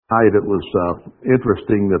It was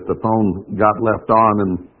interesting that the phone got left on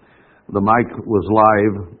and the mic was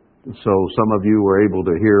live, so some of you were able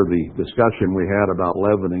to hear the discussion we had about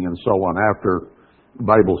leavening and so on after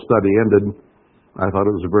Bible study ended. I thought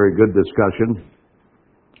it was a very good discussion,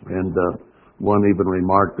 and one even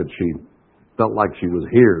remarked that she felt like she was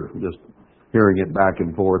here, just hearing it back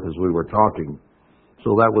and forth as we were talking.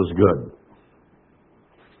 So that was good.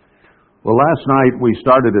 Well, last night we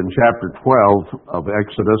started in chapter 12 of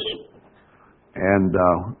Exodus and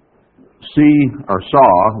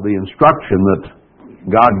saw the instruction that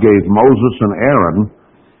God gave Moses and Aaron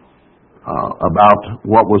about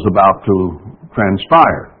what was about to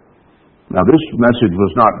transpire. Now, this message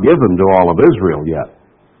was not given to all of Israel yet.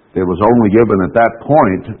 It was only given at that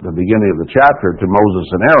point, at the beginning of the chapter, to Moses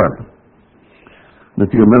and Aaron. In a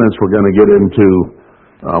few minutes we're going to get into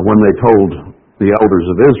when they told the elders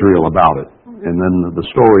of Israel about it. And then the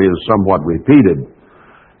story is somewhat repeated.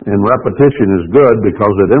 And repetition is good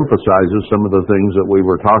because it emphasizes some of the things that we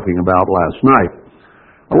were talking about last night.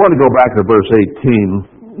 I want to go back to verse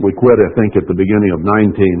 18. We quit, I think, at the beginning of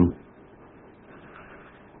 19.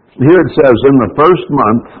 Here it says, in the first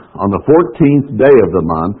month, on the 14th day of the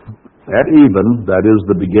month, at even, that is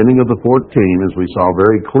the beginning of the 14, as we saw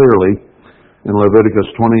very clearly in Leviticus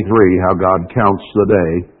 23, how God counts the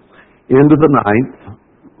day, into the ninth,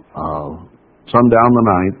 sundown the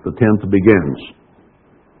ninth, the 10th begins.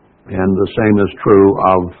 And the same is true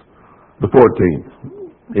of the 14th.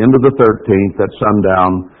 Into the 13th at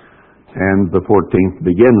sundown, and the 14th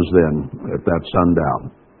begins then at that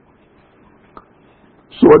sundown.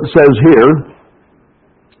 So it says here,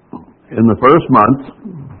 in the first month,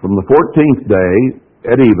 from the 14th day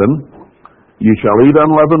at even, you shall eat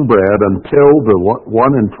unleavened bread until the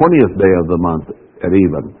 21st day of the month at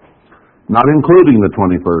even. Not including the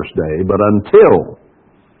 21st day, but until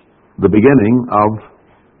the beginning of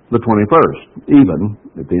the 21st, even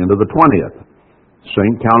at the end of the 20th.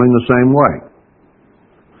 Counting the same way.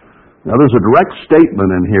 Now there's a direct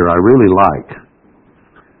statement in here I really like.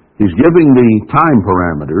 He's giving the time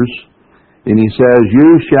parameters, and he says,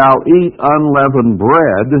 you shall eat unleavened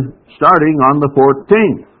bread starting on the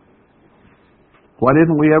 14th. Why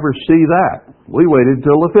didn't we ever see that? We waited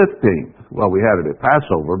till the 15th. Well, we had it at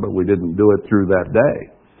Passover, but we didn't do it through that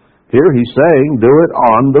day. Here he's saying, do it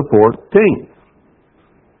on the 14th.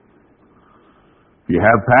 You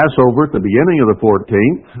have Passover at the beginning of the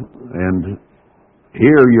 14th, and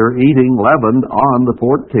here you're eating leavened on the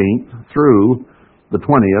 14th through the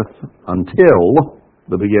 20th until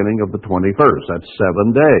the beginning of the 21st. That's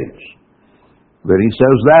 7 days. Then he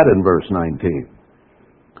says that in verse 19.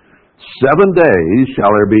 7 days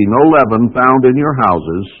shall there be no leaven found in your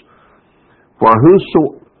houses, for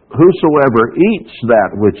whosoever eats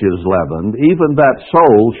that which is leavened, even that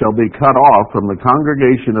soul shall be cut off from the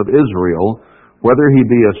congregation of Israel, whether he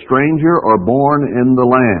be a stranger or born in the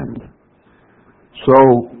land. So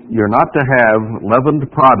you're not to have leavened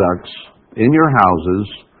products in your houses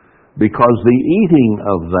because the eating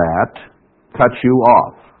of that cuts you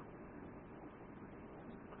off.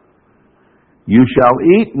 You shall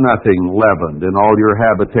eat nothing leavened. In all your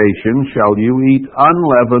habitation shall you eat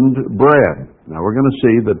unleavened bread. Now we're going to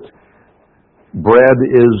see that bread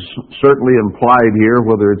is certainly implied here,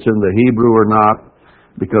 whether it's in the Hebrew or not,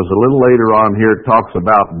 because a little later on here it talks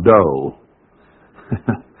about dough.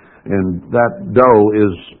 And that dough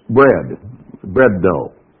is bread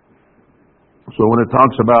dough. So when it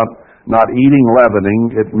talks about not eating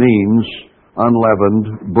leavening, it means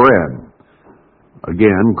unleavened bread.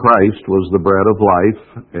 Again, Christ was the bread of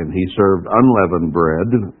life, and he served unleavened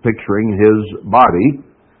bread, picturing his body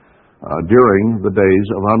during the days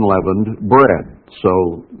of unleavened bread. So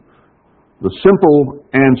the simple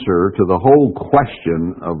answer to the whole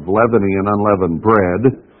question of leavening and unleavened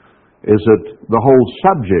bread is that the whole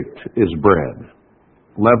subject is bread.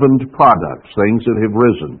 Leavened products, things that have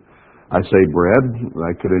risen. I say bread,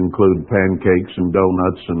 that could include pancakes and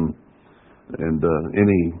donuts and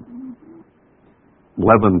any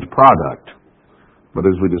leavened product. But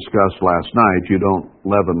as we discussed last night, you don't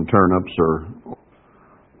leaven turnips or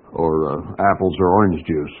apples or orange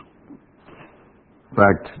juice. In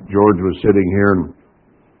fact, George was sitting here and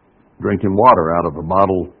drinking water out of a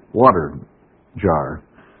bottled water jar.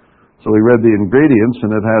 So he read the ingredients,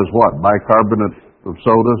 and it has what? Bicarbonate of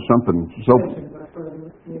soda,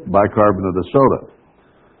 bicarbonate of soda.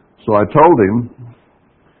 So I told him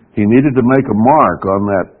he needed to make a mark on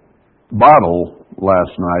that bottle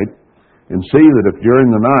last night and see that if during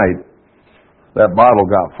the night that bottle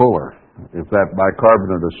got fuller, if that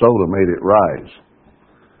bicarbonate of soda made it rise.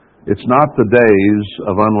 It's not the days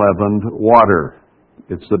of unleavened water.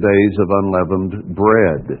 It's the days of unleavened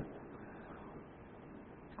bread.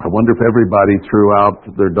 I wonder if everybody threw out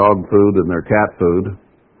their dog food and their cat food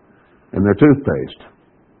and their toothpaste.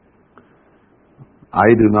 I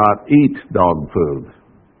do not eat dog food.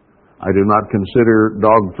 I do not consider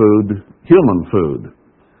dog food human food.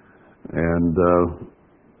 And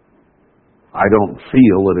I don't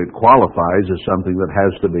feel that it qualifies as something that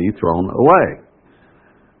has to be thrown away.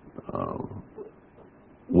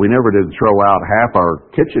 We never did throw out half our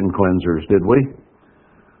kitchen cleansers, did we?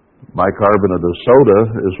 Bicarbonate of soda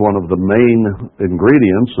is one of the main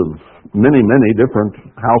ingredients of many, many different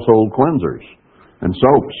household cleansers and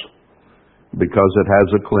soaps because it has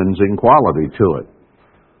a cleansing quality to it.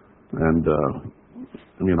 And,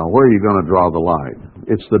 where are you going to draw the line?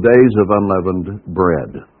 It's the days of unleavened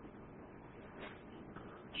bread.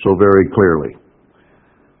 So very clearly.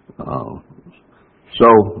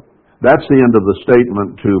 So that's the end of the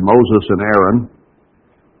statement to Moses and Aaron.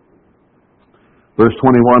 Verse 21,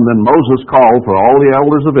 then Moses called for all the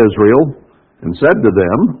elders of Israel and said to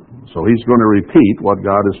them, so he's going to repeat what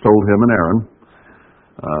God has told him and Aaron,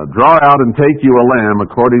 draw out and take you a lamb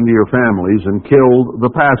according to your families and kill the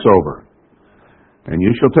Passover. And you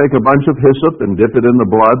shall take a bunch of hyssop and dip it in the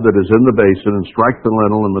blood that is in the basin and strike the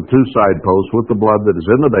lintel and the two side posts with the blood that is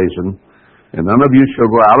in the basin. And none of you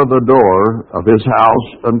shall go out of the door of his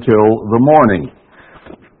house until the morning.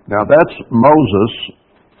 Now that's Moses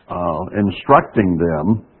instructing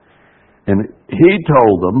them, and he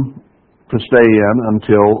told them to stay in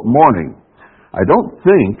until morning. I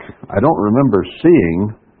don't remember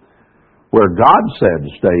seeing where God said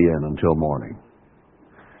stay in until morning.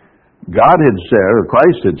 God had said, or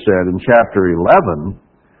Christ had said in chapter 11,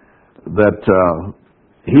 that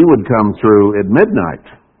he would come through at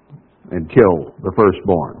midnight and kill the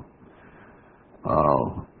firstborn.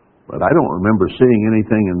 But I don't remember seeing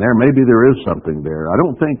anything in there. Maybe there is something there. I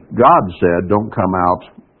don't think God said don't come out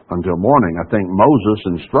until morning. I think Moses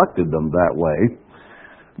instructed them that way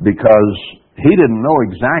because he didn't know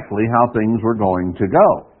exactly how things were going to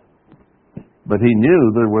go. But he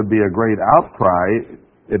knew there would be a great outcry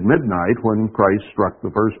at midnight when Christ struck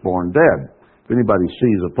the firstborn dead. If anybody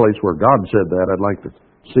sees a place where God said that, I'd like to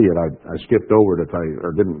see it. I skipped over it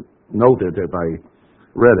or didn't note it if I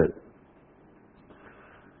read it.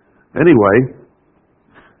 Anyway,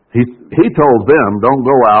 he told them, don't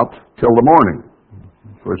go out till the morning.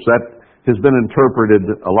 Of course, that has been interpreted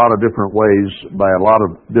a lot of different ways by a lot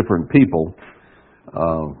of different people.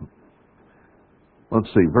 Let's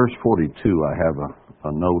see, verse 42, I have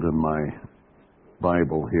a note in my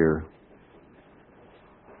Bible here.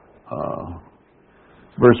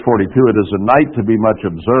 Verse 42, it is a night to be much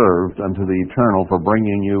observed unto the Eternal for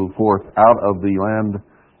bringing you forth out of the land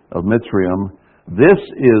of Mitzrayim. This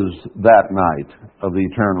is that night of the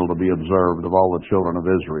Eternal to be observed of all the children of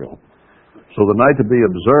Israel. So the night to be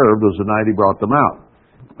observed was the night he brought them out.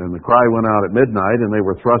 And the cry went out at midnight, and they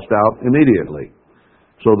were thrust out immediately.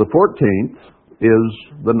 So the 14th is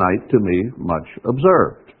the night to be much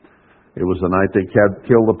observed. It was the night they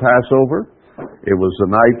killed the Passover. It was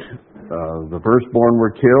the night the firstborn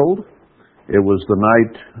were killed. It was the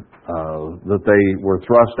night that they were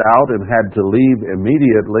thrust out and had to leave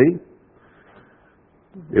immediately.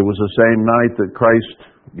 It was the same night that Christ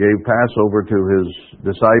gave Passover to his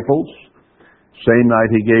disciples. Same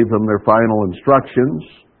night he gave them their final instructions.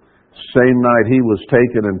 Same night he was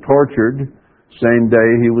taken and tortured. Same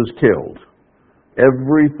day he was killed.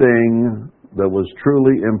 Everything that was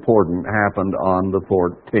truly important happened on the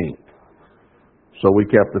 14th. So we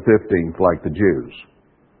kept the 15th like the Jews.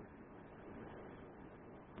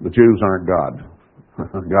 The Jews aren't God.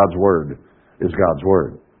 God's Word is God's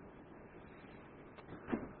Word.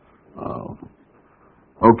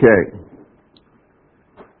 Okay.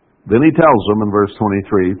 Then he tells them in verse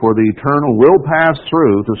 23, for the Eternal will pass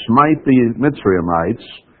through to smite the Mitzrayimites,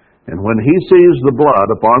 and when he sees the blood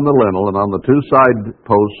upon the lintel and on the two side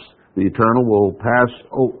posts, the Eternal will pass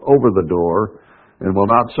over the door and will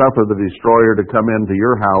not suffer the destroyer to come into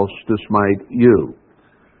your house to smite you.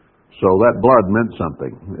 So that blood meant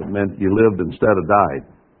something. It meant you lived instead of died,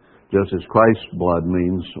 just as Christ's blood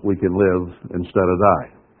means we can live instead of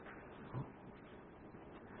die.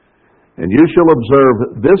 And you shall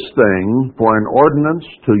observe this thing for an ordinance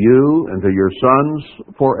to you and to your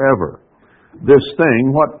sons forever. This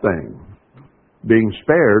thing, what thing? Being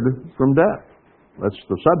spared from death. That's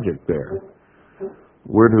the subject there.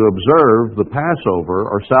 We're to observe the Passover,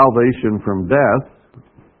 our salvation from death,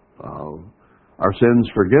 our sins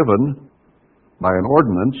forgiven by an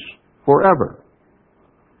ordinance forever.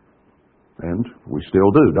 And we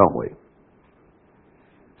still do, don't we?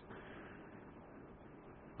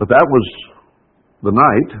 But that was the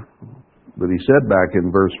night that he said back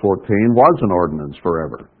in verse 14 was an ordinance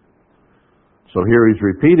forever. So here he's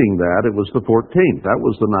repeating that. It was the 14th. That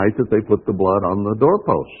was the night that they put the blood on the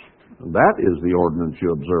doorposts. That is the ordinance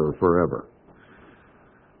you observe forever.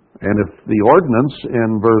 And if the ordinance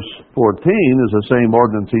in verse 14 is the same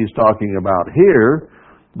ordinance he's talking about here,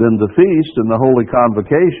 then the feast and the holy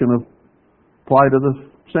convocation apply to the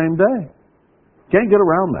same day. Can't get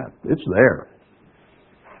around that. It's there.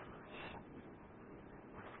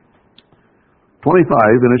 25,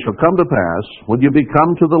 and it shall come to pass, when you be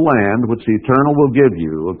come to the land which the Eternal will give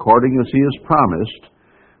you, according as he has promised,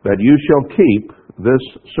 that you shall keep this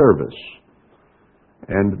service.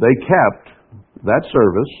 And they kept that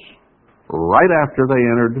service right after they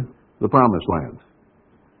entered the promised land.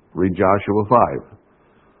 Read Joshua 5.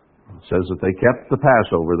 It says that they kept the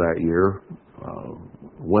Passover that year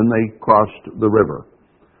when they crossed the river.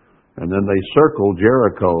 And then they circled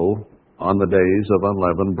Jericho on the days of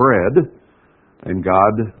unleavened bread, and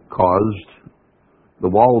God caused the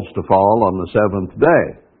walls to fall on the seventh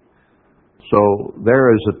day. So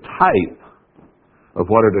there is a type of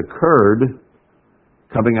what had occurred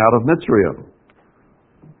coming out of Mitzrayim.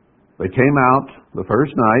 They came out the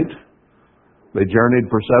first night, they journeyed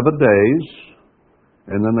for 7 days,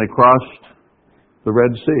 and then they crossed the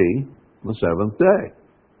Red Sea the seventh day.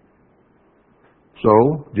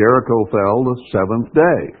 So Jericho fell the seventh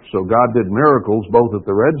day. So God did miracles both at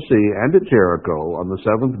the Red Sea and at Jericho on the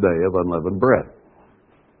seventh day of unleavened bread.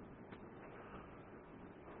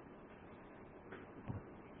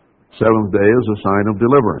 Seventh day is a sign of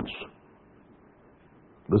deliverance.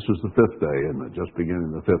 This is the fifth day, isn't it? Just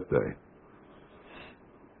beginning the fifth day.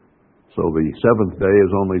 So the seventh day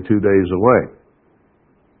is only 2 days away.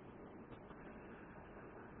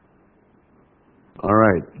 All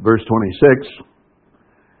right, verse 26.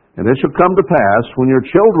 And it shall come to pass, when your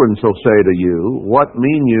children shall say to you, what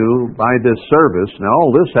mean you by this service? Now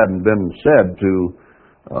all this hadn't been said to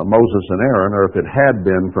Moses and Aaron, or if it had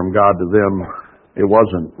been from God to them, it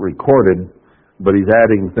wasn't recorded, but he's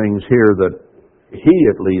adding things here that he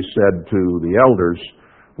at least said to the elders.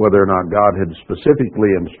 Whether or not God had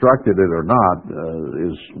specifically instructed it or not,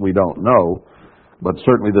 we don't know, but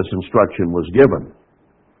certainly this instruction was given.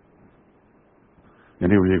 And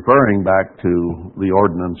he was referring back to the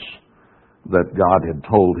ordinance that God had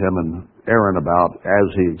told him and Aaron about as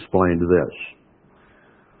he explained this.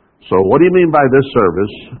 So what do you mean by this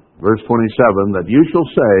service? Verse 27, that you shall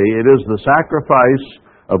say, it is the sacrifice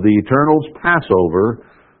of the Eternal's Passover,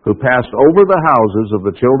 who passed over the houses of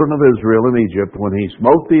the children of Israel in Egypt when he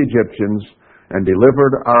smote the Egyptians and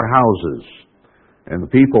delivered our houses. And the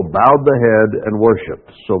people bowed the head and worshipped.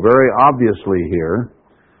 So very obviously here,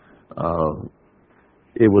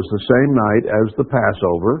 it was the same night as the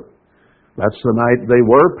Passover. That's the night they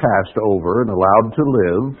were passed over and allowed to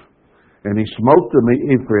live. And he smote the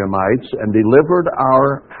Ephraimites and delivered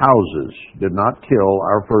our houses, did not kill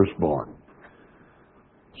our firstborn.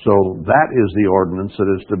 So that is the ordinance that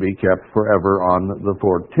is to be kept forever on the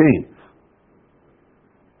 14th.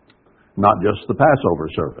 Not just the Passover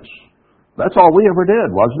service. That's all we ever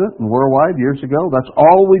did, wasn't it? In Worldwide years ago, that's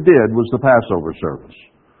all we did was the Passover service.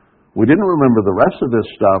 We didn't remember the rest of this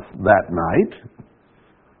stuff that night.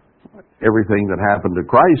 Everything that happened to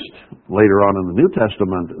Christ later on in the New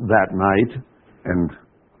Testament that night and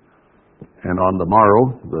on the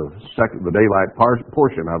morrow, the daylight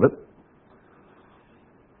portion of it.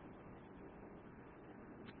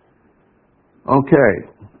 Okay.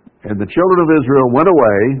 And the children of Israel went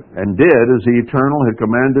away and did as the Eternal had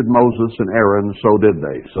commanded Moses and Aaron, so did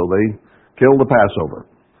they. So they killed the Passover.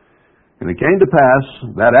 And it came to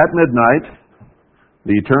pass that at midnight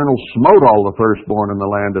the Eternal smote all the firstborn in the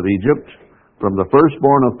land of Egypt, from the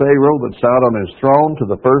firstborn of Pharaoh that sat on his throne to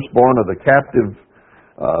the firstborn of the captive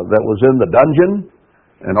that was in the dungeon,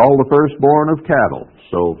 and all the firstborn of cattle.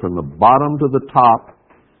 So from the bottom to the top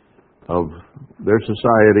of their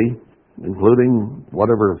society, including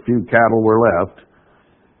whatever few cattle were left,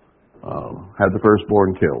 had the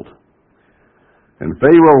firstborn killed. And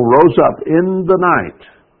Pharaoh rose up in the night.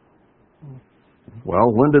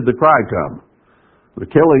 Well, when did the cry come? The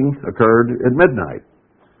killing occurred at midnight.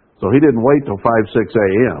 So he didn't wait till 5, 6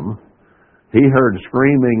 a.m. He heard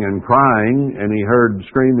screaming and crying, and he heard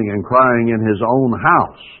screaming and crying in his own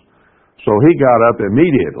house. So he got up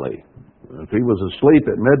immediately. If he was asleep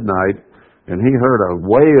at midnight and he heard a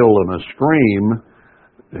wail and a scream,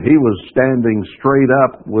 he was standing straight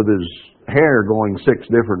up with his hair going 6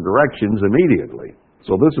 different directions immediately.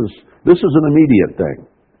 So this is an immediate thing.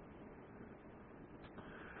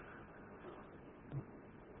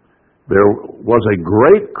 There was a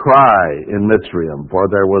great cry in Mitzrayim,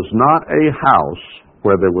 for there was not a house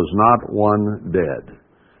where there was not one dead.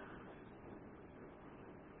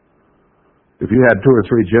 If you had 2 or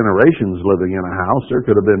 3 generations living in a house, there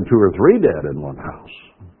could have been 2 or 3 dead in one house.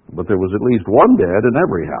 But there was at least one dead in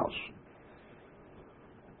every house.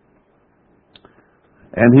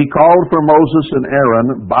 And he called for Moses and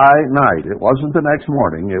Aaron by night. It wasn't the next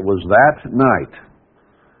morning, it was that night.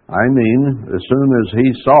 I mean, as soon as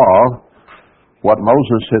he saw what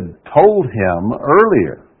Moses had told him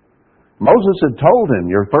earlier. Moses had told him,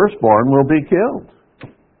 your firstborn will be killed.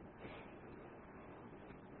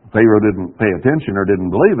 Pharaoh didn't pay attention or didn't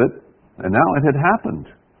believe it, and now it had happened.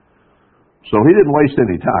 So he didn't waste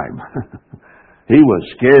any time. He was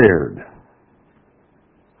scared.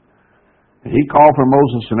 He called for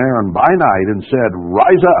Moses and Aaron by night and said,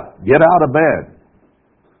 rise up, get out of bed.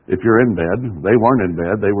 If you're in bed, they weren't in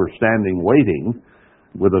bed. They were standing waiting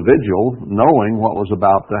with a vigil, knowing what was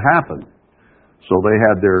about to happen. So they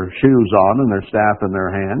had their shoes on and their staff in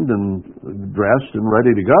their hand and dressed and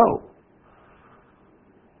ready to go.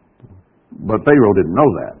 But Pharaoh didn't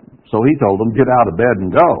know that. So he told them, get out of bed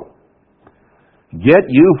and go. Get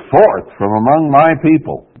you forth from among my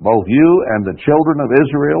people, both you and the children of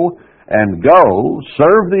Israel, and go,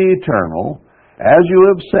 serve the Eternal, as you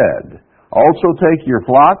have said. Also take your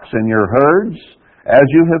flocks and your herds, as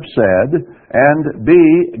you have said, and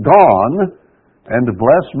be gone, and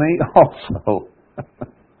bless me also.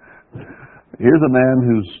 Here's a man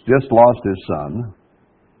who's just lost his son.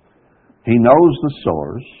 He knows the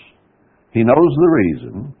source. He knows the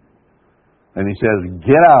reason. And he says,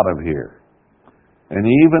 get out of here. And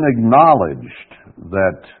he even acknowledged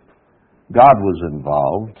that God was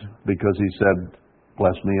involved because he said,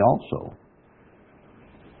 bless me also.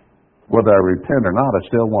 Whether I repent or not, I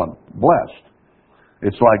still want blessed.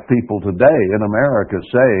 It's like people today in America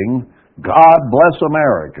saying, God bless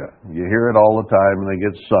America. You hear it all the time and they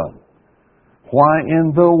get sung. Why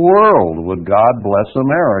in the world would God bless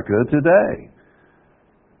America today?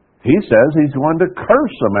 He says he's going to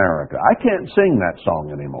curse America. I can't sing that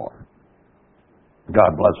song anymore.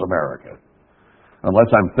 God bless America.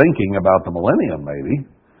 Unless I'm thinking about the millennium, maybe.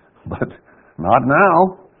 But not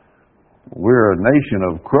now. We're a nation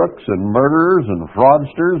of crooks and murderers and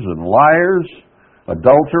fraudsters and liars,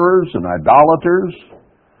 adulterers and idolaters.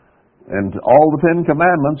 And all the 10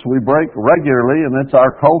 Commandments we break regularly, and it's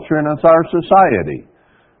our culture and it's our society.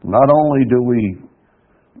 Not only do we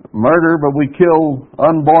murder, but we kill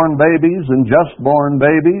unborn babies and just born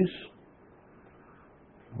babies.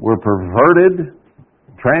 We're perverted,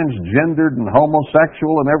 transgendered, and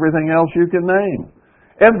homosexual, and everything else you can name.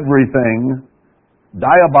 Everything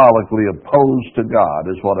diabolically opposed to God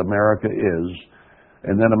is what America is,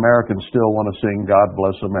 and then Americans still want to sing God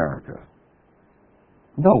Bless America.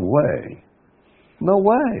 No way. No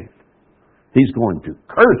way. He's going to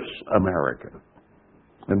curse America.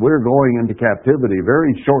 And we're going into captivity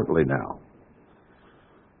very shortly now.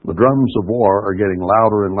 The drums of war are getting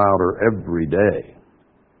louder and louder every day.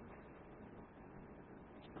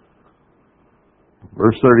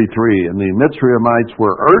 Verse 33, and the Mitzrayimites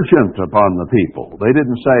were urgent upon the people. They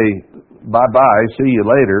didn't say, bye-bye, see you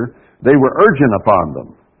later. They were urgent upon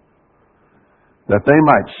them, that they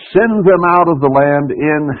might send them out of the land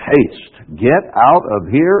in haste. Get out of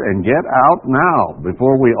here and get out now,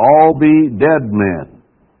 before we all be dead men.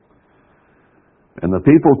 And the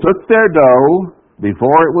people took their dough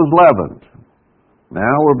before it was leavened.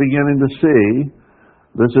 Now we're beginning to see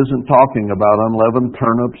this isn't talking about unleavened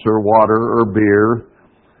turnips or water or beer.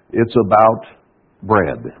 It's about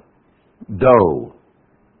bread, dough.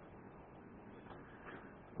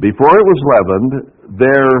 Before it was leavened,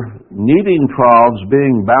 their kneading troughs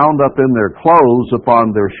being bound up in their clothes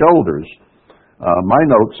upon their shoulders. My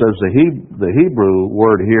note says the Hebrew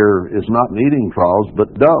word here is not kneading troughs,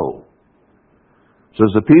 but dough. It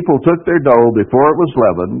says the people took their dough before it was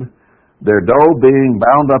leavened, their dough being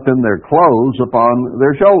bound up in their clothes upon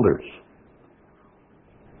their shoulders.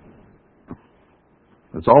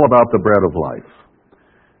 It's all about the bread of life.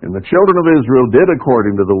 And the children of Israel did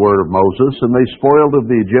according to the word of Moses, and they spoiled of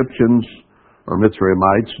the Egyptians, or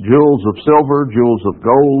Mitzrayimites, jewels of silver, jewels of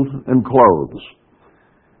gold, and clothes.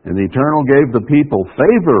 And the Eternal gave the people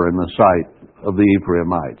favor in the sight of the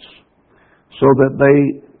Ephraimites, so that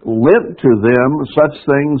they lent to them such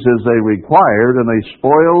things as they required, and they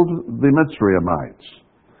spoiled the Mitzrayimites.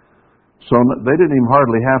 So they didn't even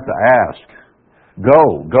hardly have to ask.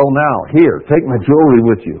 Go now. Here, take my jewelry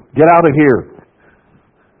with you. Get out of here.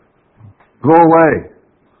 Go away.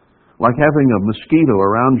 Like having a mosquito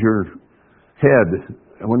around your head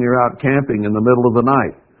when you're out camping in the middle of the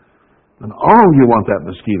night. And oh, you want that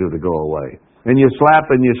mosquito to go away. And you slap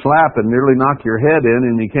and nearly knock your head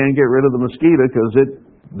in, and you can't get rid of the mosquito because it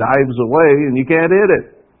dives away and you can't hit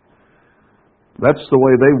it. That's the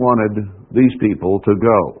way they wanted these people to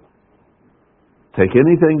go. Take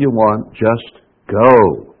anything you want, just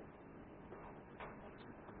go.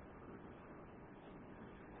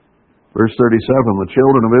 Verse 37, the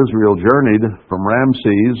children of Israel journeyed from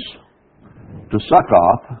Ramses to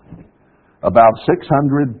Succoth, about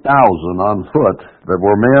 600,000 on foot that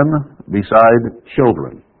were men beside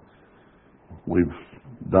children. We've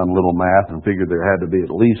done a little math and figured there had to be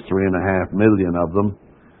at least 3.5 million of them.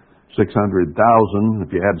 600,000,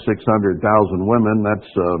 if you had 600,000 women,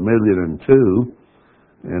 that's 1.2 million,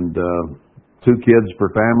 and 2 kids per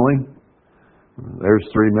family. There's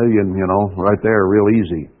 3 million, right there, real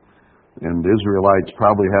easy. And Israelites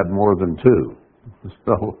probably had more than 2.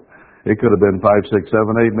 So it could have been 5, 6, 7,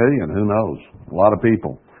 8 million. Who knows? A lot of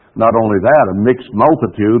people. Not only that, a mixed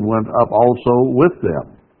multitude went up also with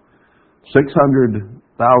them.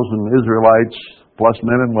 600,000 Israelites plus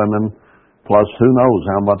men and women, plus who knows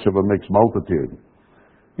how much of a mixed multitude.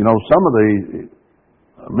 Some of the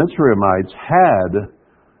Mitzrayimites had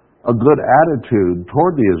a good attitude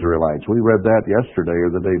toward the Israelites. We read that yesterday or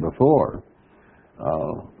the day before.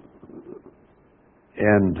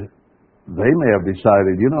 And they may have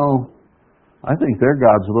decided, I think their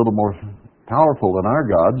God's a little more powerful than our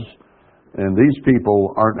gods, and these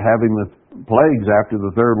people aren't having the plagues after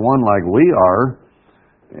the third one like we are,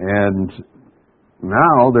 and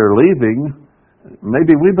now they're leaving.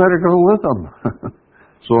 Maybe we better go with them.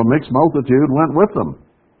 So a mixed multitude went with them,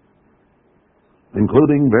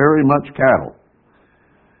 including very much cattle.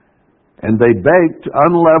 And they baked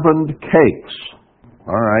unleavened cakes.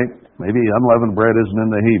 All right. Maybe unleavened bread isn't in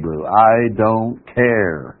the Hebrew. I don't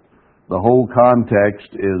care. The whole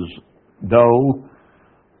context is dough,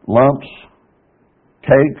 lumps,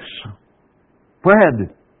 cakes,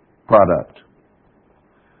 bread product.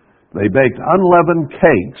 They baked unleavened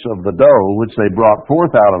cakes of the dough which they brought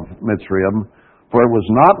forth out of Mitzrayim, for it was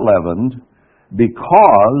not leavened,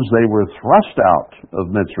 because they were thrust out of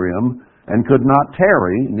Mitzrayim and could not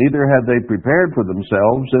tarry, neither had they prepared for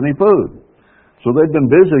themselves any food. So they'd been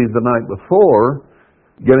busy the night before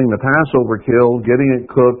getting the Passover killed, getting it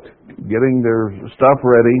cooked, getting their stuff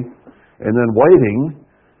ready, and then waiting,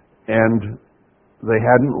 and they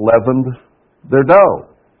hadn't leavened their dough.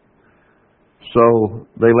 So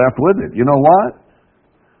they left with it. You know what?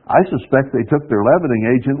 I suspect they took their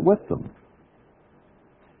leavening agent with them.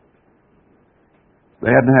 They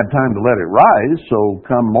hadn't had time to let it rise, so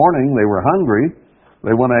come morning they were hungry.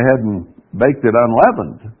 They went ahead and baked it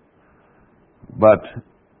unleavened. But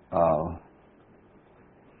how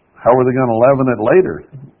were they going to leaven it later,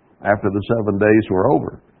 after the 7 days were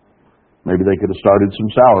over? Maybe they could have started some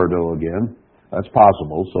sourdough again. That's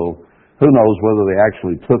possible. So who knows whether they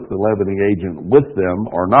actually took the leavening agent with them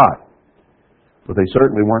or not. But they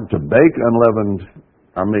certainly weren't to bake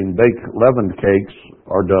leavened cakes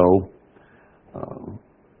or dough.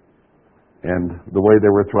 And the way they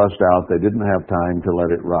were thrust out, they didn't have time to let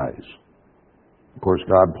it rise. Of course,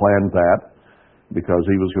 God planned that because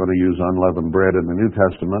He was going to use unleavened bread in the New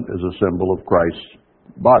Testament as a symbol of Christ's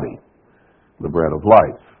body, the bread of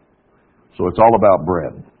life. So it's all about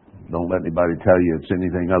bread. Don't let anybody tell you it's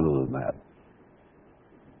anything other than that.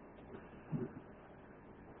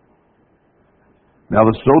 Now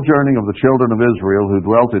the sojourning of the children of Israel who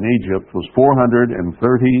dwelt in Egypt was 430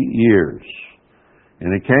 years.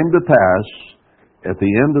 And it came to pass, at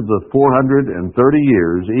the end of the 430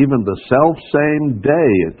 years, even the selfsame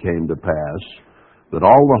day it came to pass, that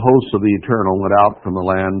all the hosts of the Eternal went out from the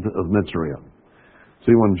land of Mitzrayim.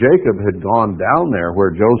 See, when Jacob had gone down there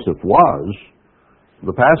where Joseph was,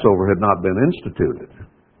 the Passover had not been instituted.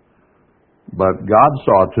 But God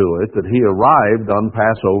saw to it that he arrived on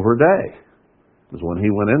Passover day. It was when he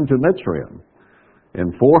went into Mitzrayim.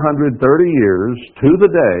 And 430 years to the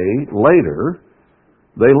day later,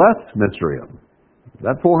 they left Mitzrayim.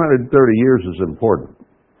 That 430 years is important.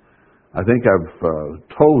 I think I've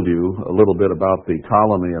told you a little bit about the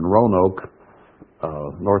colony in Roanoke,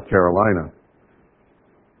 North Carolina.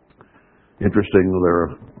 Interesting, there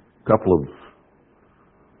are a couple of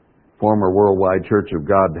former Worldwide Church of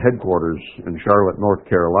God headquarters in Charlotte, North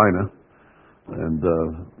Carolina. And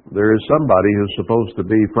there is somebody who's supposed to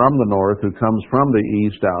be from the north who comes from the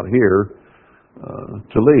east out here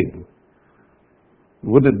to lead.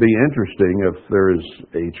 Wouldn't it be interesting if there is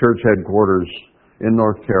a church headquarters in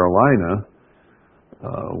North Carolina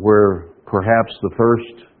where perhaps the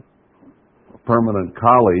first permanent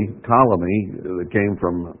colony that came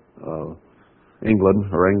from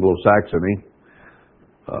England or Anglo-Saxony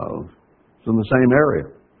It's in the same area.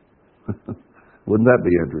 Wouldn't that be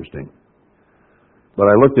interesting? But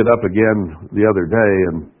I looked it up again the other day,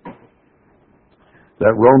 and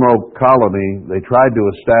that Roanoke colony, they tried to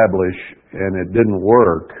establish, and it didn't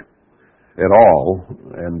work at all,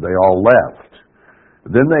 and they all left.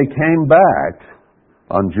 Then they came back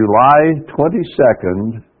on July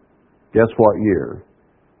 22nd, guess what year?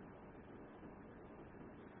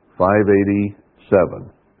 587.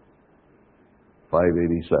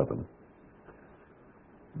 587.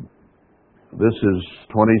 This is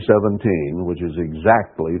 2017, which is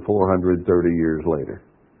exactly 430 years later.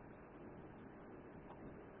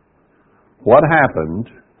 What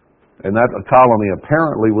happened, and that colony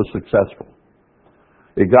apparently was successful.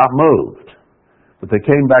 It got moved, but they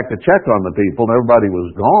came back to check on the people, and everybody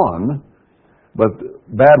was gone, but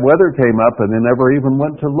bad weather came up, and they never even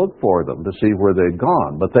went to look for them to see where they'd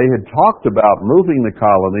gone. But they had talked about moving the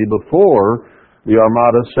colony before the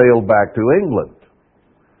Armada sailed back to England.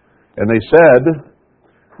 And they said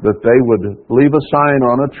that they would leave a sign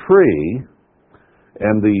on a tree,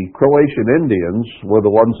 and the Croatian Indians were the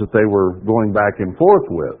ones that they were going back and forth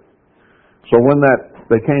with. So when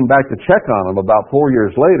they came back to check on them about 4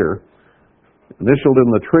 years later, initialed in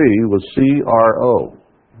the tree was CRO,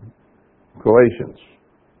 Croatians.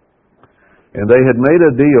 And they had made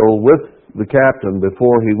a deal with the captain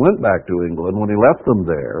before he went back to England, when he left them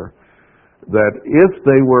there, that if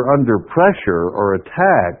they were under pressure or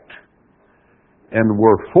attacked and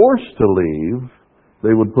were forced to leave,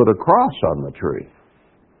 they would put a cross on the tree.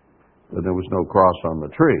 But there was no cross on the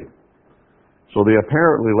tree. So they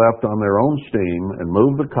apparently left on their own steam and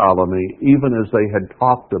moved the colony, even as they had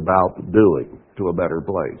talked about doing, to a better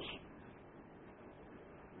place.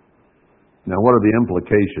 Now, what are the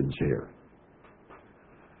implications here?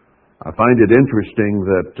 I find it interesting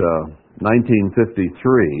that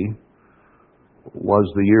 1953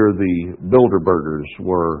 was the year the Bilderbergers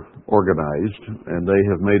were organized, and they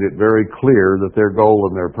have made it very clear that their goal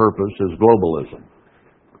and their purpose is globalism,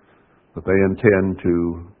 that they intend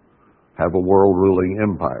to have a world-ruling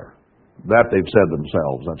empire. That they've said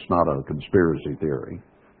themselves. That's not a conspiracy theory.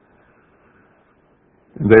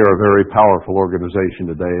 They are a very powerful organization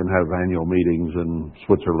today and have annual meetings in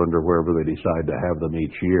Switzerland or wherever they decide to have them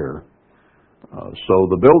each year. So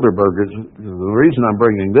the Bilderbergers, the reason I'm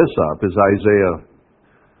bringing this up is Isaiah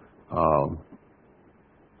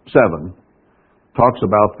 7 talks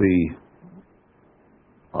about the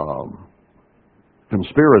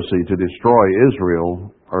conspiracy to destroy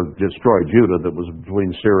Israel, or destroy Judah, that was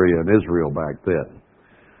between Syria and Israel back then.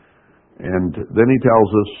 And then he tells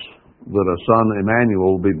us that a son,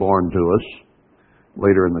 Emmanuel, will be born to us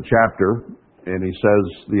later in the chapter, and he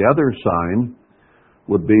says the other sign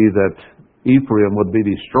would be that Ephraim would be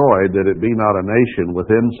destroyed, that it be not a nation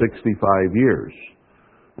within 65 years.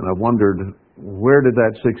 And I wondered, where did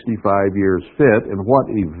that 65 years fit, and what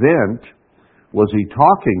event was he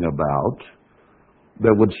talking about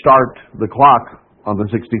that would start the clock on the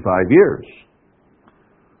 65 years?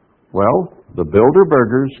 Well, the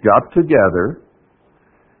Bilderbergers got together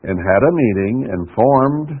and had a meeting and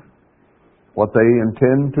formed what they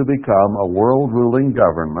intend to become a world-ruling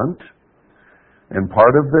government. And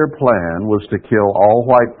part of their plan was to kill all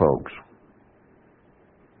white folks.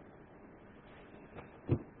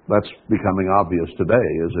 That's becoming obvious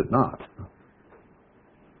today, is it not?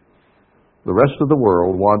 The rest of the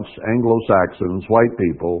world wants Anglo-Saxons, white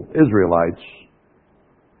people, Israelites,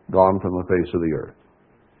 gone from the face of the earth.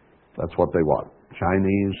 That's what they want.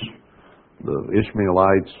 Chinese, the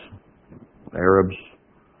Ishmaelites, Arabs,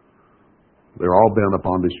 they're all bent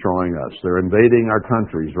upon destroying us. They're invading our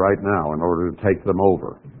countries right now in order to take them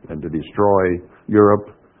over and to destroy Europe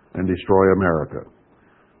and destroy America.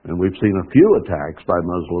 And we've seen a few attacks by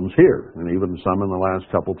Muslims here, and even some in the last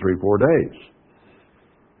couple, 3-4 days.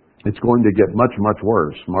 It's going to get much, much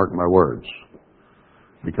worse, mark my words,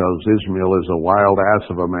 because Ishmael is a wild ass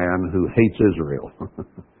of a man who hates Israel,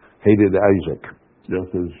 hated Isaac,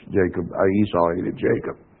 just as Esau hated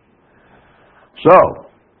Jacob. So,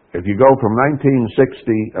 if you go from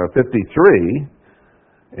 1953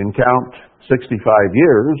 and count 65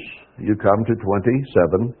 years, you come to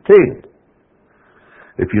 2017.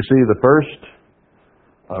 If you see the first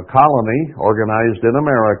colony organized in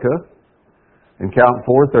America and count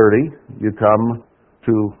 430, you come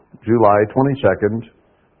to July 22nd,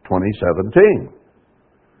 2017.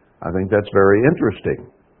 I think that's very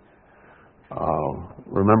interesting.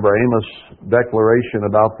 Remember Amos' declaration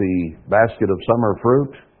about the basket of summer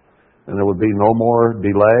fruit? And there would be no more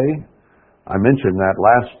delay. I mentioned that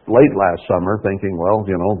late last summer, thinking, well,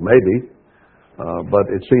 maybe. But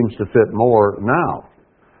it seems to fit more now.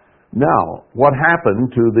 Now, what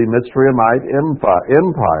happened to the Mitzrayimite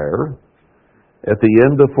empire at the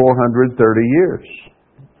end of 430 years?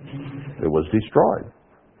 It was destroyed.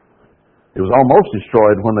 It was almost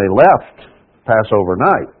destroyed when they left Passover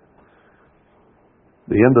night.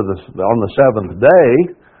 On the seventh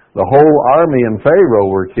day, the whole army and Pharaoh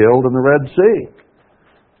were killed in the Red Sea.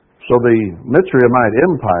 So the Mitzrayimite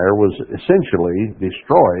empire was essentially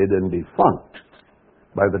destroyed and defunct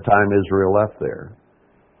by the time Israel left there.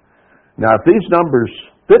 Now, if these numbers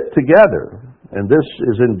fit together, and this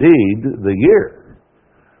is indeed the year,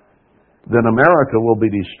 then America will be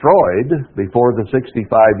destroyed before the 65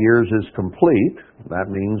 years is complete. That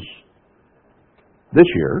means this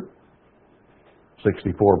year,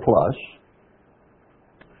 64 plus.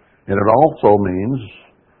 And it also means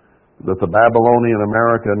that the Babylonian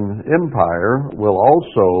American Empire will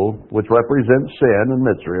also, which represents sin and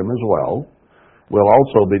Mitzrayim as well, will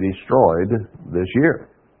also be destroyed this year.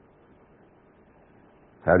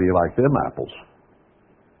 How do you like them apples?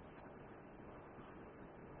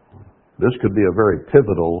 This could be a very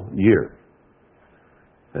pivotal year.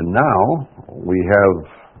 And now we have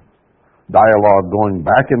dialogue going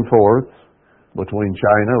back and forth between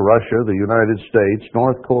China, Russia, the United States,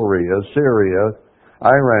 North Korea, Syria,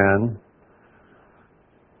 Iran,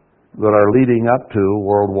 that are leading up to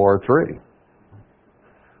World War III.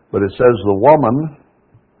 But it says the woman,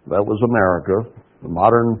 that was America, the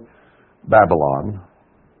modern Babylon,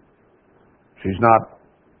 she's not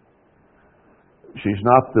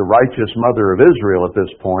the righteous mother of Israel at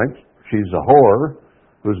this point. She's a whore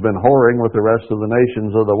who's been whoring with the rest of the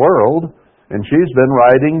nations of the world, and she's been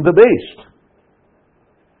riding the beast.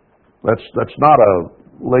 That's not a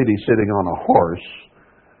lady sitting on a horse.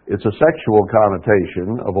 It's a sexual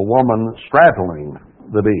connotation of a woman straddling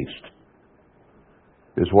the beast,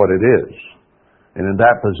 is what it is. And in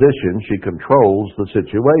that position, she controls the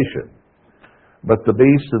situation. But the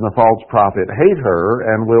beast and the false prophet hate her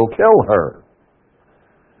and will kill her.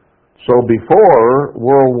 So before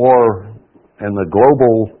World War and the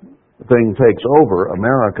global thing takes over,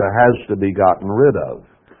 America has to be gotten rid of.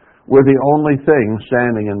 We're the only thing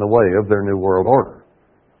standing in the way of their new world order.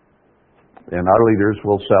 And our leaders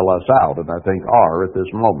will sell us out, and I think are at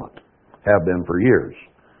this moment. Have been for years,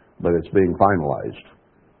 but it's being finalized.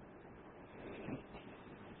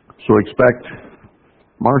 So expect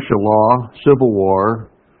martial law, civil war,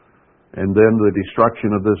 and then the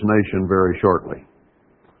destruction of this nation very shortly.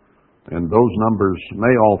 And those numbers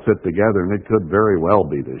may all fit together, and it could very well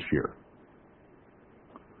be this year.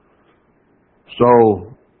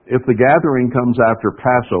 So, if the gathering comes after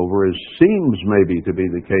Passover, as seems maybe to be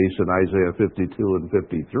the case in Isaiah 52 and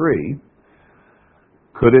 53,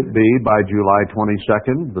 could it be by July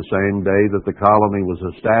 22nd, the same day that the colony was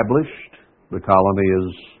established, the colony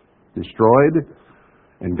is destroyed,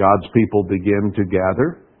 and God's people begin to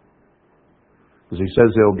gather? As he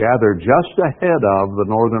says, they'll gather just ahead of the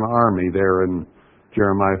northern army there in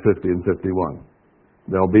Jeremiah 50 and 51.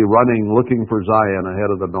 They'll be running, looking for Zion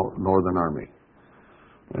ahead of the northern army.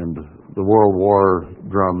 And the World War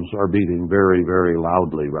drums are beating very, very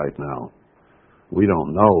loudly right now. We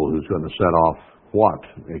don't know who's going to set off what.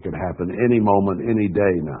 It could happen any moment, any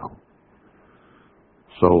day now.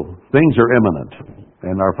 So things are imminent,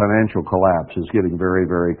 and our financial collapse is getting very,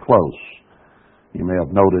 very close. You may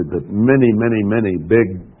have noted that many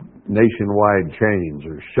big nationwide chains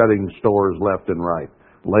are shutting stores left and right,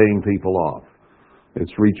 laying people off.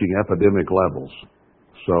 It's reaching epidemic levels.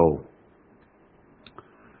 So,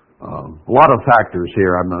 a lot of factors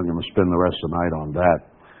here. I'm not going to spend the rest of the night on that.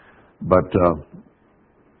 But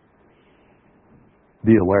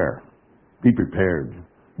be aware. Be prepared.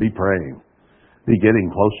 Be praying. Be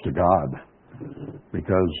getting close to God.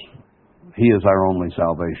 Because He is our only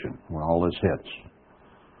salvation when all this hits.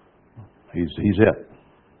 He's it.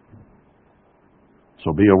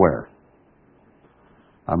 So be aware.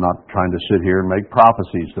 I'm not trying to sit here and make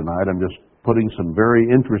prophecies tonight. I'm just putting some very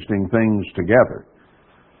interesting things together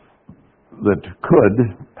that could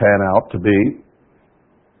pan out to be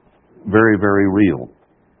very, very real.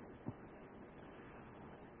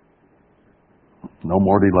 No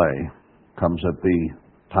more delay comes at the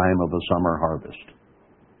time of the summer harvest,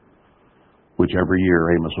 which every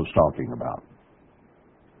year Amos was talking about.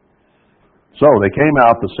 So they came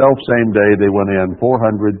out the self-same day they went in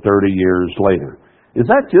 430 years later. Is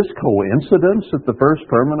that just coincidence that the first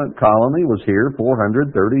permanent colony was here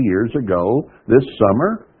 430 years ago this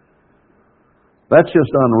summer? That's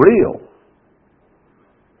just unreal.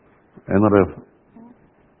 And that an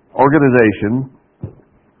organization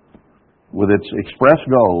with its express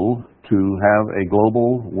goal to have a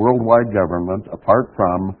global worldwide government apart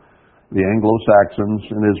from the Anglo-Saxons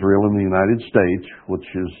in Israel and the United States, which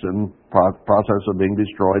is in process of being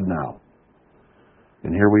destroyed now.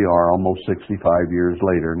 And here we are almost 65 years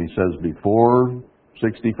later, and he says, before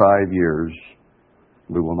 65 years,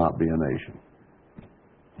 we will not be a nation.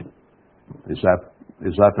 Is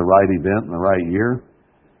that the right event in the right year?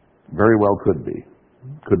 Very well could be.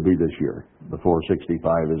 Could be this year, before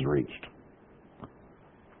 65 is reached.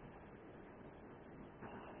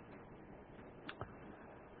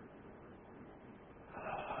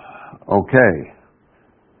 Okay.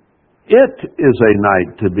 It is a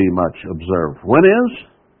night to be much observed. When is?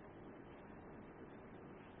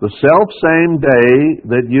 The self-same day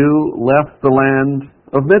that you left the land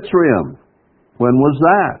of Mitzrayim. When was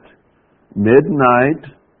that?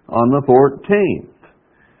 Midnight on the 14th.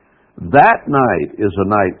 That night is a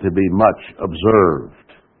night to be much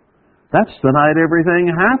observed. That's the night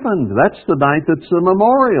everything happened. That's the night that's the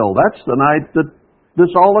memorial. That's the night that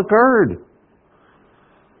this all occurred.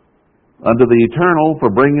 Unto the Eternal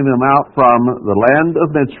for bringing them out from the land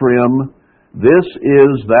of Mitzrayim, this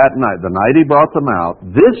is that night. The night He brought them out,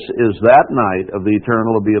 this is that night of the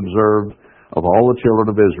Eternal to be observed of all the children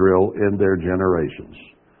of Israel in their generations.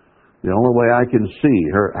 The only way I can see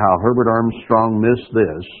how Herbert Armstrong missed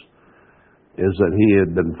this is that he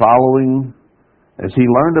had been following, as he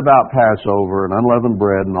learned about Passover and unleavened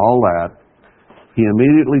bread and all that, he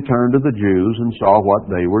immediately turned to the Jews and saw what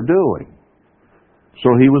they were doing. So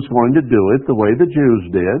he was going to do it the way the Jews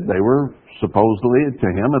did. They were supposedly, to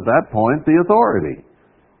him at that point, the authority.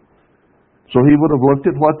 So he would have looked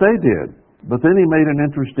at what they did. But then he made an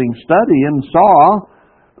interesting study and saw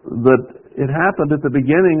that it happened at the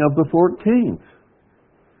beginning of the 14th.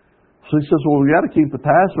 So he says, well, we got to keep the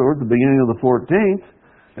Passover at the beginning of the 14th,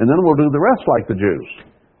 and then we'll do the rest like the Jews.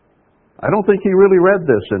 I don't think he really read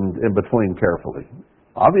this in between carefully.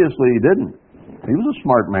 Obviously he didn't. He was a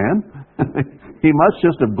smart man. He must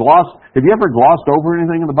just have glossed. Have you ever glossed over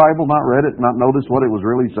anything in the Bible, not read it, not noticed what it was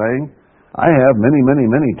really saying? I have many, many,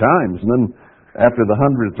 many times. And then after the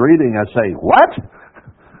 100th reading, I say, what?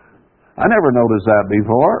 I never noticed that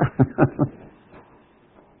before.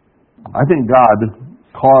 I think God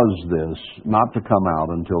caused this not to come out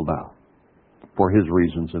until now for His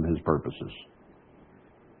reasons and His purposes.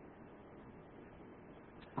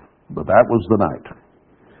 But that was the night.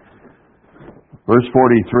 Verse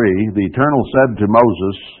 43, the Eternal said to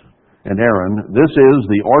Moses and Aaron, this is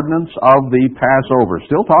the ordinance of the Passover.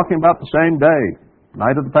 Still talking about the same day,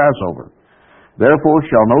 night of the Passover. Therefore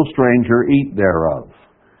shall no stranger eat thereof.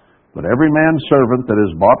 But every man's servant that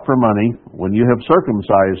is bought for money, when you have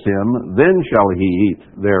circumcised him, then shall he eat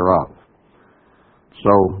thereof.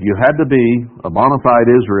 So you had to be a bona fide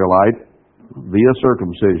Israelite via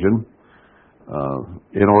circumcision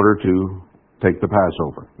in order to take the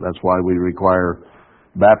Passover. That's why we require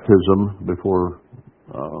baptism before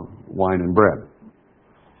wine and bread.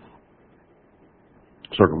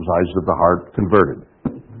 Circumcised of the heart, converted.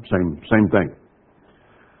 Same thing.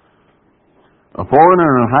 A foreigner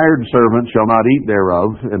and a hired servant shall not eat thereof.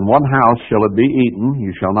 In one house shall it be eaten.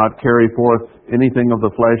 You shall not carry forth anything of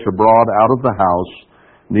the flesh abroad out of the house,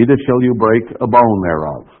 neither shall you break a bone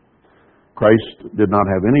thereof. Christ did not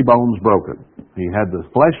have any bones broken. He had the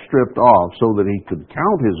flesh stripped off so that He could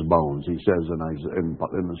count His bones, he says in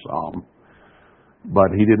the Psalm.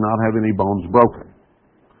 But He did not have any bones broken.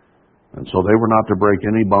 And so they were not to break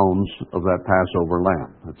any bones of that Passover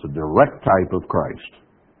lamb. It's a direct type of Christ.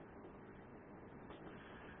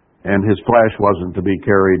 And His flesh wasn't to be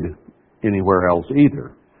carried anywhere else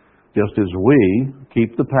either. Just as we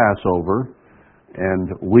keep the Passover, and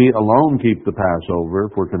we alone keep the Passover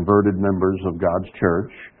if we're converted members of God's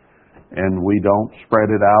church, and we don't spread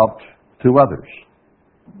it out to others.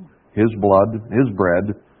 His blood, His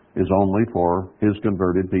bread, is only for His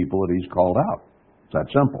converted people that He's called out. It's that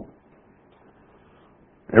simple.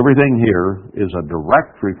 Everything here is a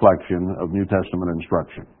direct reflection of New Testament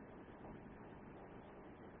instruction.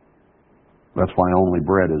 That's why only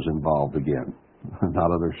bread is involved again,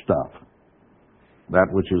 not other stuff. That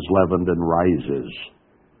which is leavened and rises.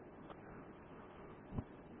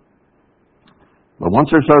 But once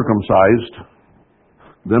they're circumcised,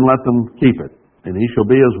 then let them keep it. And he shall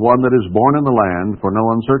be as one that is born in the land, for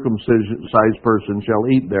no uncircumcised person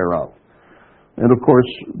shall eat thereof. And of course,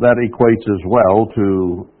 that equates as well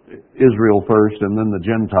to Israel first and then the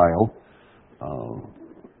Gentile.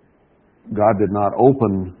 God did not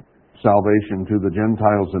open salvation to the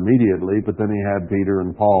Gentiles immediately, but then He had Peter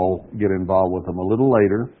and Paul get involved with them a little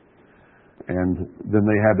later. And then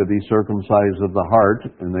they had to be circumcised of the heart,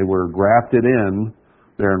 and they were grafted in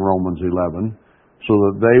there in Romans 11, so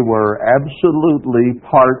that they were absolutely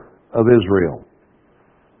part of Israel.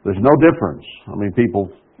 There's no difference. I mean, people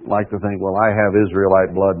like to think, well, I have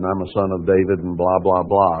Israelite blood and I'm a son of David and blah, blah,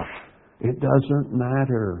 blah. It doesn't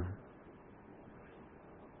matter.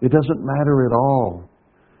 It doesn't matter at all.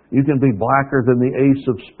 You can be blacker than the ace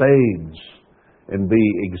of spades and be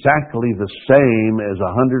exactly the same as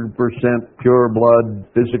 100% pure blood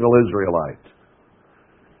physical Israelite.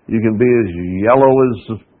 You can be as yellow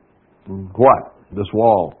as what? This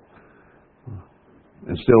wall.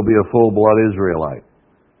 And still be a full-blood Israelite.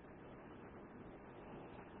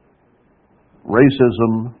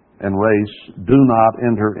 Racism and race do not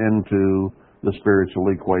enter into the spiritual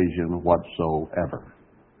equation whatsoever.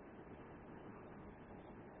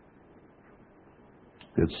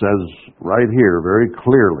 It says right here very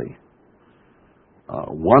clearly,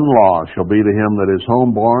 one law shall be to him that is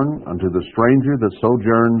homeborn, unto the stranger that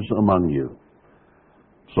sojourns among you.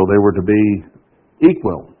 So they were to be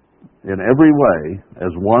equal in every way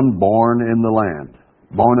as one born in the land,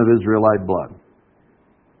 born of Israelite blood.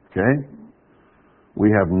 Okay? We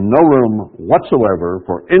have no room whatsoever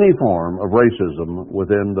for any form of racism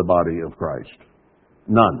within the body of Christ.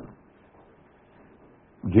 None.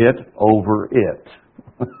 Get over it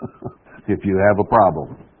if you have a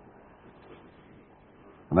problem.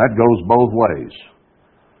 And that goes both ways.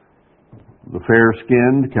 The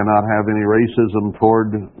fair-skinned cannot have any racism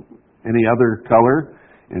toward any other color,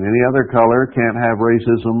 and any other color can't have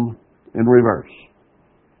racism in reverse.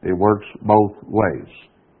 It works both ways.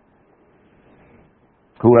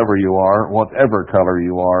 Whoever you are, whatever color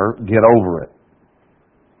you are, get over it.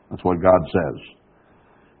 That's what God says.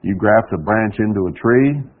 You graft a branch into a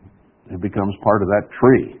tree, it becomes part of that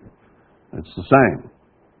tree. It's the same.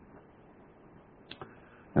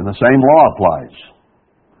 And the same law applies.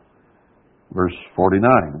 Verse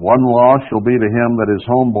 49, one law shall be to him that is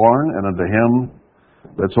homeborn, and unto him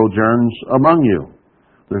that sojourns among you.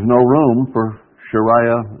 There's no room for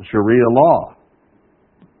Sharia law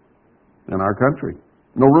in our country.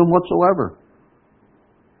 No room whatsoever.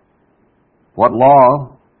 What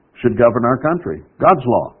law should govern our country? God's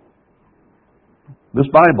law. This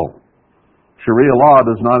Bible. Sharia law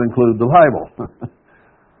does not include the Bible.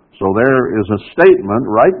 So there is a statement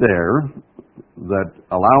right there that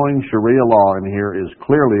allowing Sharia law in here is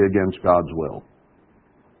clearly against God's will.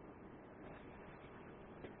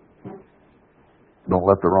 Don't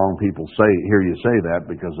let the wrong people hear you say that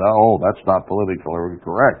because, that's not politically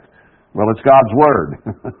correct. Well, it's God's Word.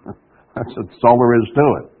 That's all there is to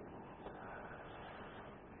it.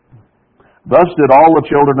 Thus did all the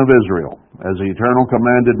children of Israel. As the Eternal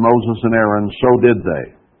commanded Moses and Aaron, so did they.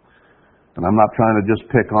 And I'm not trying to just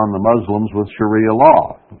pick on the Muslims with Sharia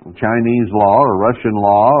law. Chinese law or Russian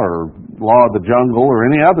law or law of the jungle or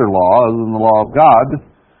any other law other than the law of God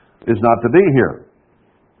is not to be here.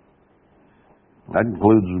 That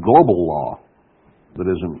includes global law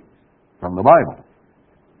that isn't from the Bible.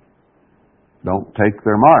 Don't take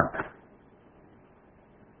their mark.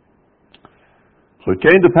 So it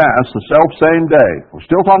came to pass the selfsame day. We're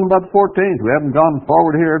still talking about the 14th. We haven't gone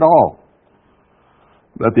forward here at all.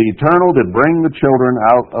 That the Eternal did bring the children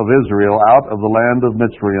out of Israel out of the land of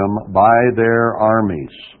Mitzrayim by their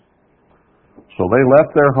armies. So they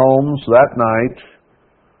left their homes that night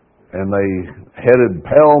and they headed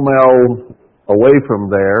pell-mell away from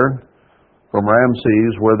there, from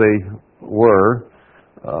Ramses where they were,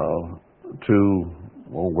 to,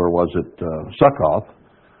 Succoth.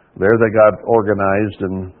 There they got organized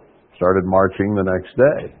and started marching the next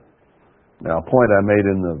day. Now, a point I made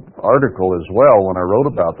in the article as well when I wrote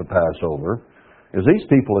about the Passover is these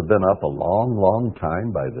people had been up a long, long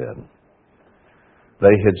time by then.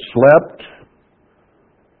 They had slept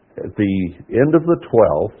at the end of the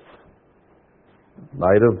 12th,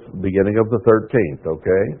 beginning of the 13th,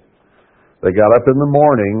 okay? They got up in the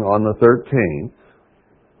morning on the 13th,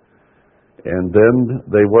 and then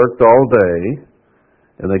they worked all day,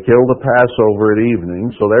 and they killed the Passover at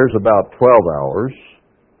evening, so there's about 12 hours.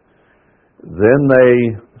 Then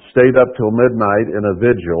they stayed up till midnight in a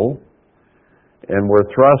vigil and were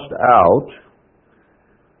thrust out.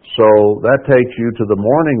 So that takes you to the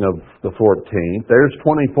morning of the 14th. There's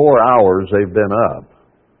 24 hours they've been up,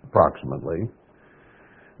 approximately.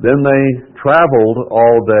 Then they traveled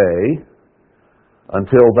all day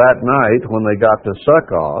until that night when they got to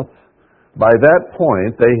Succoth. By that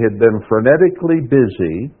point, they had been frenetically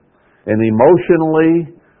busy and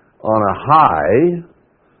emotionally on a high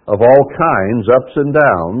of all kinds, ups and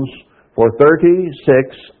downs, for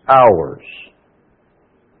 36 hours.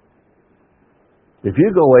 If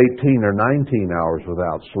you go 18 or 19 hours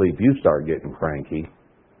without sleep, you start getting cranky.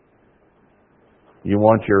 You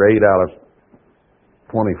want your 8 out of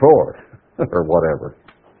 24, or whatever,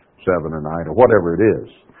 7 or 9, or whatever it is.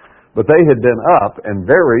 But they had been up and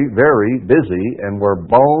very, very busy and were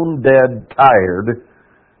bone dead tired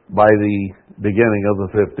by the beginning of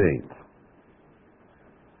the 15th.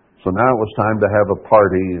 So now it was time to have a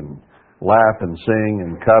party and laugh and sing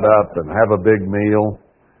and cut up and have a big meal.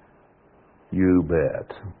 You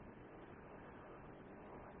bet.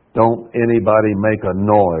 Don't anybody make a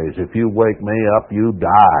noise. If you wake me up, you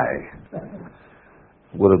die.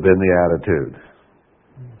 Would have been the attitude.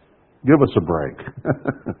 Give us a break.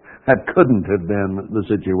 That couldn't have been the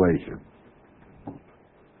situation.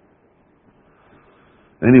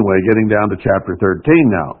 Anyway, getting down to chapter 13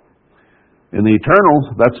 now. In the Eternal,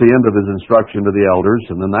 that's the end of his instruction to the elders,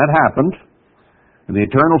 and then that happened. And the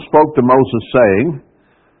Eternal spoke to Moses, saying,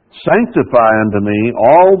 Sanctify unto me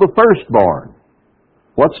all the firstborn,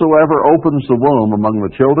 whatsoever opens the womb among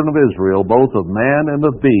the children of Israel, both of man and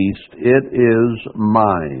of beast, it is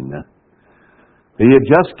mine. He had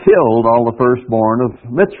just killed all the firstborn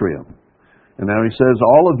of Mitzrayim. And now he says,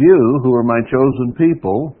 all of you who are my chosen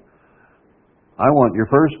people, I want your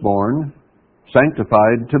firstborn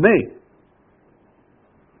sanctified to me.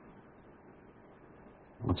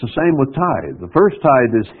 It's the same with tithe. The first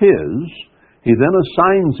tithe is his. He then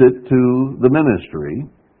assigns it to the ministry.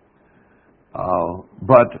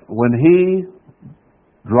 But when he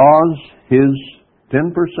draws his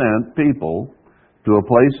 10% people to a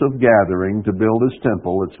place of gathering to build his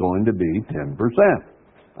temple, it's going to be 10%.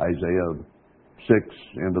 Isaiah 6,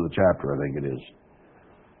 end of the chapter, I think it is.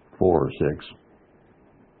 4 or 6.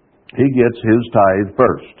 He gets his tithe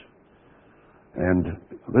first. And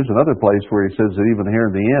there's another place where he says that even here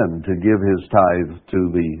in the end to give his tithe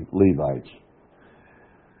to the Levites.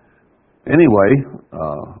 Anyway,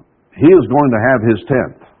 he is going to have his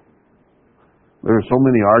tenth. There are so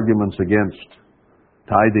many arguments against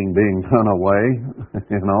tithing being done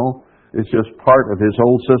away, It's just part of his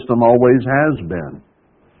whole system, always has been.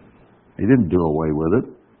 He didn't do away with it.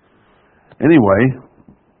 Anyway,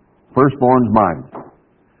 firstborn's mine.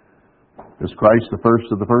 Is Christ the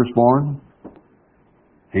first of the firstborn?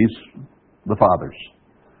 He's the Father's.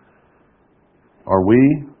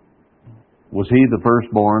 Was he the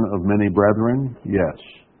firstborn of many brethren? Yes.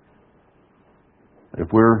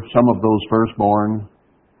 If we're some of those firstborn,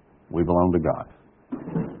 we belong to God.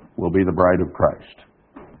 We'll be the bride of Christ.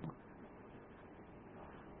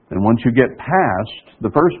 And once you get past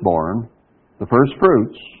the firstborn, the first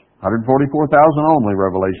fruits, 144,000 only,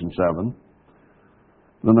 Revelation 7,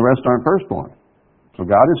 then the rest aren't firstborn. So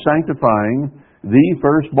God is sanctifying the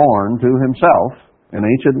firstborn to himself in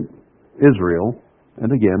ancient Israel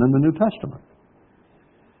and again in the New Testament.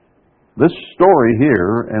 This story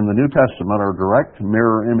here and the New Testament are direct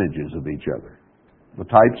mirror images of each other. The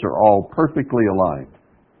types are all perfectly aligned.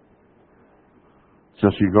 It's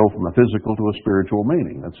just you go from a physical to a spiritual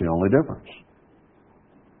meaning. That's the only difference.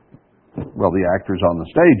 Well, the actors on the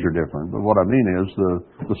stage are different, but what I mean is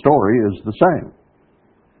the story is the same.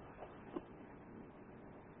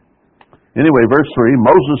 Anyway, verse 3,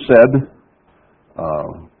 Moses said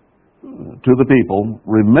to the people,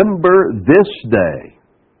 remember this day.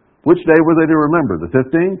 Which day were they to remember? The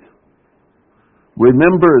 15th?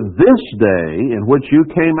 Remember this day in which you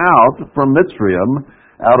came out from Mitzrayim,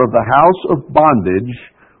 out of the house of bondage,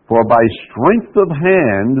 for by strength of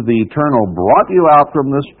hand the Eternal brought you out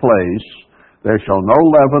from this place. There shall no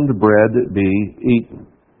leavened bread be eaten.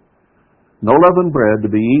 No leavened bread to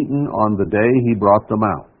be eaten on the day he brought them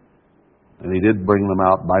out. And he did bring them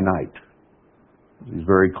out by night. He's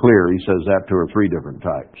very clear. He says that 2 or 3 different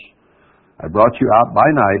times. I brought you out by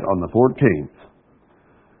night on the 14th.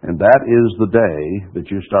 And that is the day that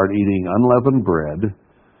you start eating unleavened bread.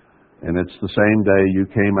 And it's the same day you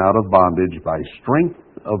came out of bondage by strength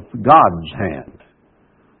of God's hand.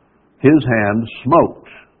 His hand smote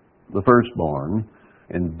the firstborn,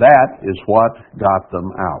 and that is what got them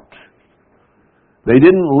out. They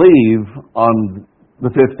didn't leave on the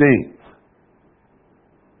 15th.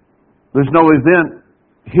 There's no event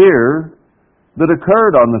here that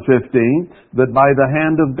occurred on the 15th that by the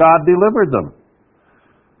hand of God delivered them.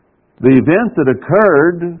 The event that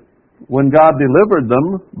occurred when God delivered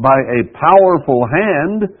them by a powerful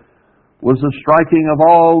hand was the striking of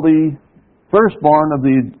all the firstborn of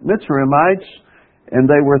the Mitzrayimites, and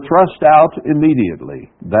they were thrust out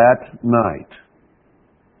immediately that night.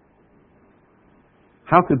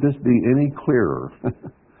 How could this be any clearer?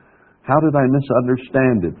 How did I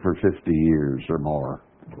misunderstand it for 50 years or more?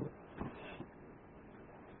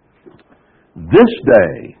 This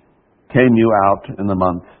day came you out in the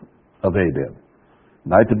month of Abib.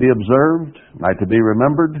 Night to be observed, night to be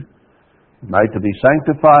remembered, night to be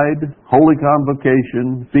sanctified, holy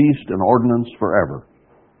convocation, feast, and ordinance forever.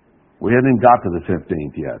 We hadn't even got to the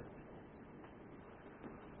 15th yet.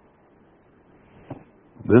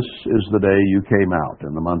 This is the day you came out,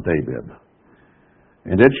 in the month Abib.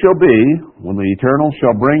 And it shall be, when the Eternal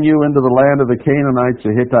shall bring you into the land of the Canaanites,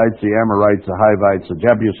 the Hittites, the Amorites, the Hivites, the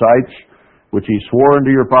Jebusites, which he swore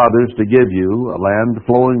unto your fathers to give you, a land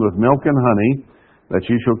flowing with milk and honey, that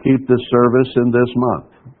you shall keep this service in this month.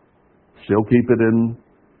 Still keep it in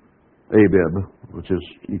Abib, which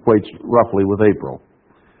equates roughly with April.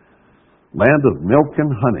 Land of milk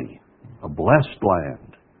and honey, a blessed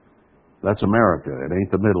land. That's America. It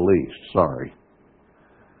ain't the Middle East. Sorry.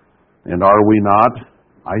 And are we not?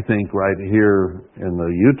 I think right here in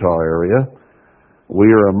the Utah area, we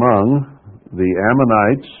are among the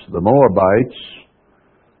Ammonites, the Moabites,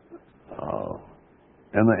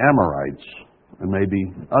 and the Amorites, and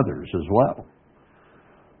maybe others as well.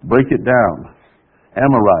 Break it down.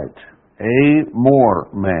 Amorite, a more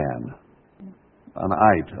man. An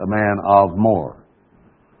ite, a man of more.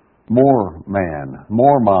 More man,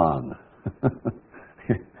 Mormon.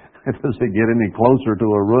 Does it get any closer to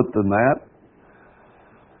a root than that?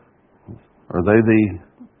 Are they the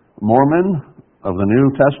Mormon of the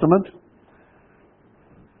New Testament?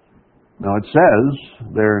 Now it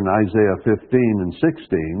says there in Isaiah 15 and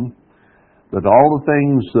 16 that all the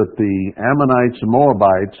things that the Ammonites and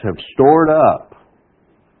Moabites have stored up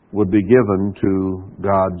would be given to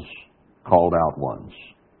God's called out ones.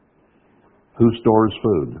 Who stores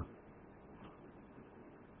food?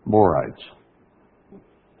 Morites.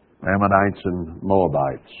 Ammonites and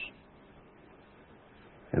Moabites.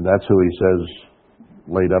 And that's who he says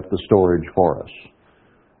laid up the storage for us.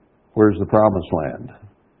 Where's the promised land?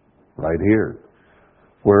 Right here.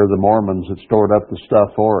 Where are the Mormons that stored up the stuff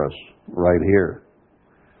for us? Right here.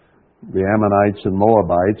 The Ammonites and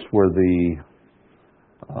Moabites were the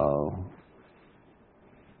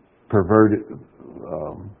perverted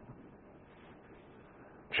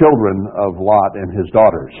children of Lot and his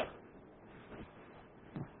daughters.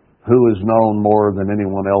 Who is known more than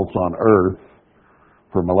anyone else on earth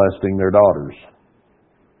for molesting their daughters?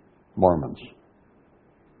 Mormons.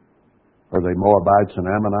 Are they Moabites and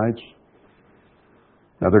Ammonites?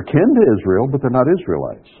 Now they're kin to Israel, but they're not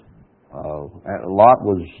Israelites. Lot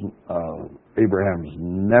was Abraham's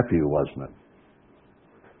nephew, wasn't it?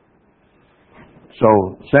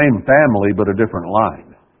 So same family, but a different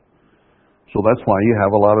line. So that's why you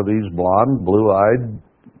have a lot of these blonde, blue-eyed,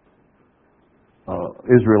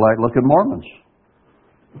 Israelite-looking Mormons.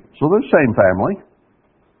 So they're the same family,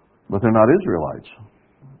 but they're not Israelites.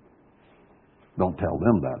 Don't tell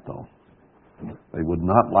them that, though. They would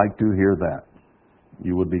not like to hear that.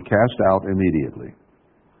 You would be cast out immediately.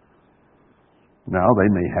 Now, they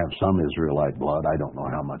may have some Israelite blood. I don't know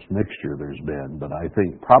how much mixture there's been, but I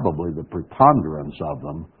think probably the preponderance of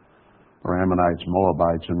them are Ammonites,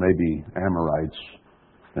 Moabites, and maybe Amorites,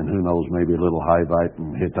 and who knows, maybe a little Hivite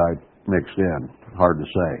and Hittite mixed in. Hard to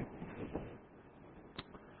say.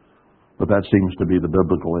 But that seems to be the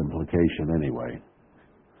biblical implication anyway.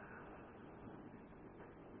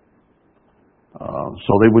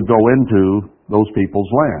 So they would go into those people's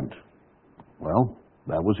land. Well,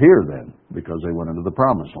 that was here then, because they went into the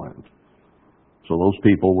promised land. So those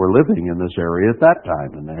people were living in this area at that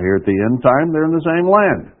time, and here at the end time, they're in the same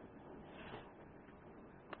land.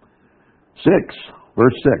 6,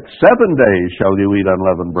 verse 6, 7 days shall you eat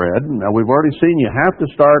unleavened bread. Now we've already seen you have to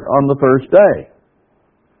start on the first day.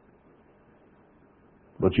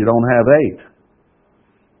 But you don't have 8.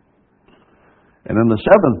 And in the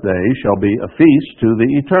 7th day shall be a feast to the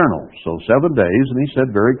Eternal. So 7 days, and he said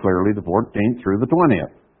very clearly the 14th through the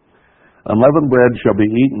 20th. Unleavened bread shall be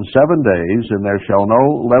eaten 7 days, and there shall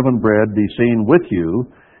no leavened bread be seen with you,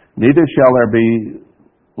 neither shall there be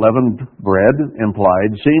leavened bread,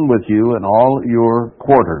 implied, seen with you in all your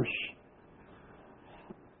quarters.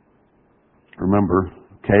 Remember,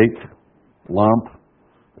 cake, lump,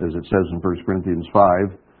 as it says in 1 Corinthians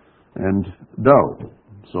 5, and dough.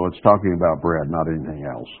 So it's talking about bread, not anything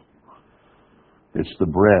else. It's the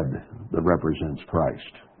bread that represents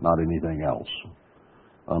Christ, not anything else.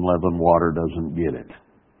 Unleavened water doesn't get it.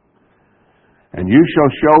 And you shall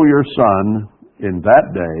show your son in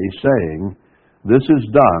that day, saying, this is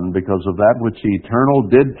done because of that which the Eternal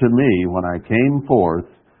did to me when I came forth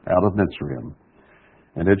out of Mitzrayim.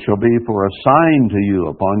 And it shall be for a sign to you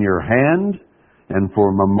upon your hand, and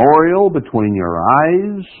for memorial between your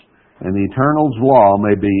eyes, and the Eternal's law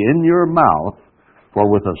may be in your mouth, for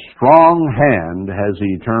with a strong hand has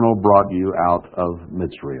the Eternal brought you out of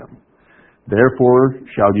Mitzrayim. Therefore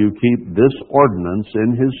shall you keep this ordinance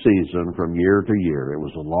in his season from year to year. It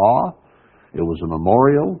was a law, it was a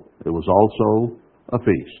memorial, it was also a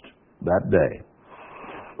feast that day.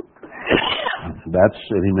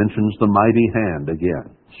 And he mentions the mighty hand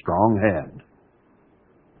again, strong hand.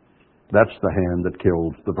 That's the hand that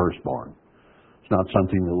killed the firstborn. It's not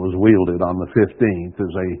something that was wielded on the 15th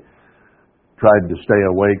as they tried to stay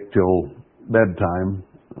awake till bedtime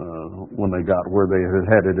when they got where they had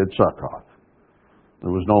headed at Succoth.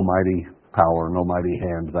 There was no mighty power, no mighty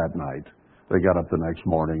hand that night. They got up the next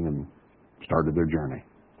morning and started their journey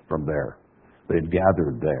from there. They'd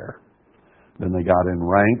gathered there. Then they got in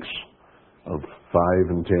ranks of 5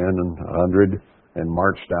 and 10 and 100 and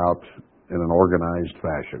marched out in an organized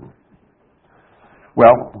fashion.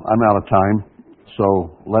 Well, I'm out of time,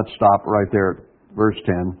 so let's stop right there at verse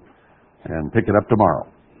 10 and pick it up tomorrow.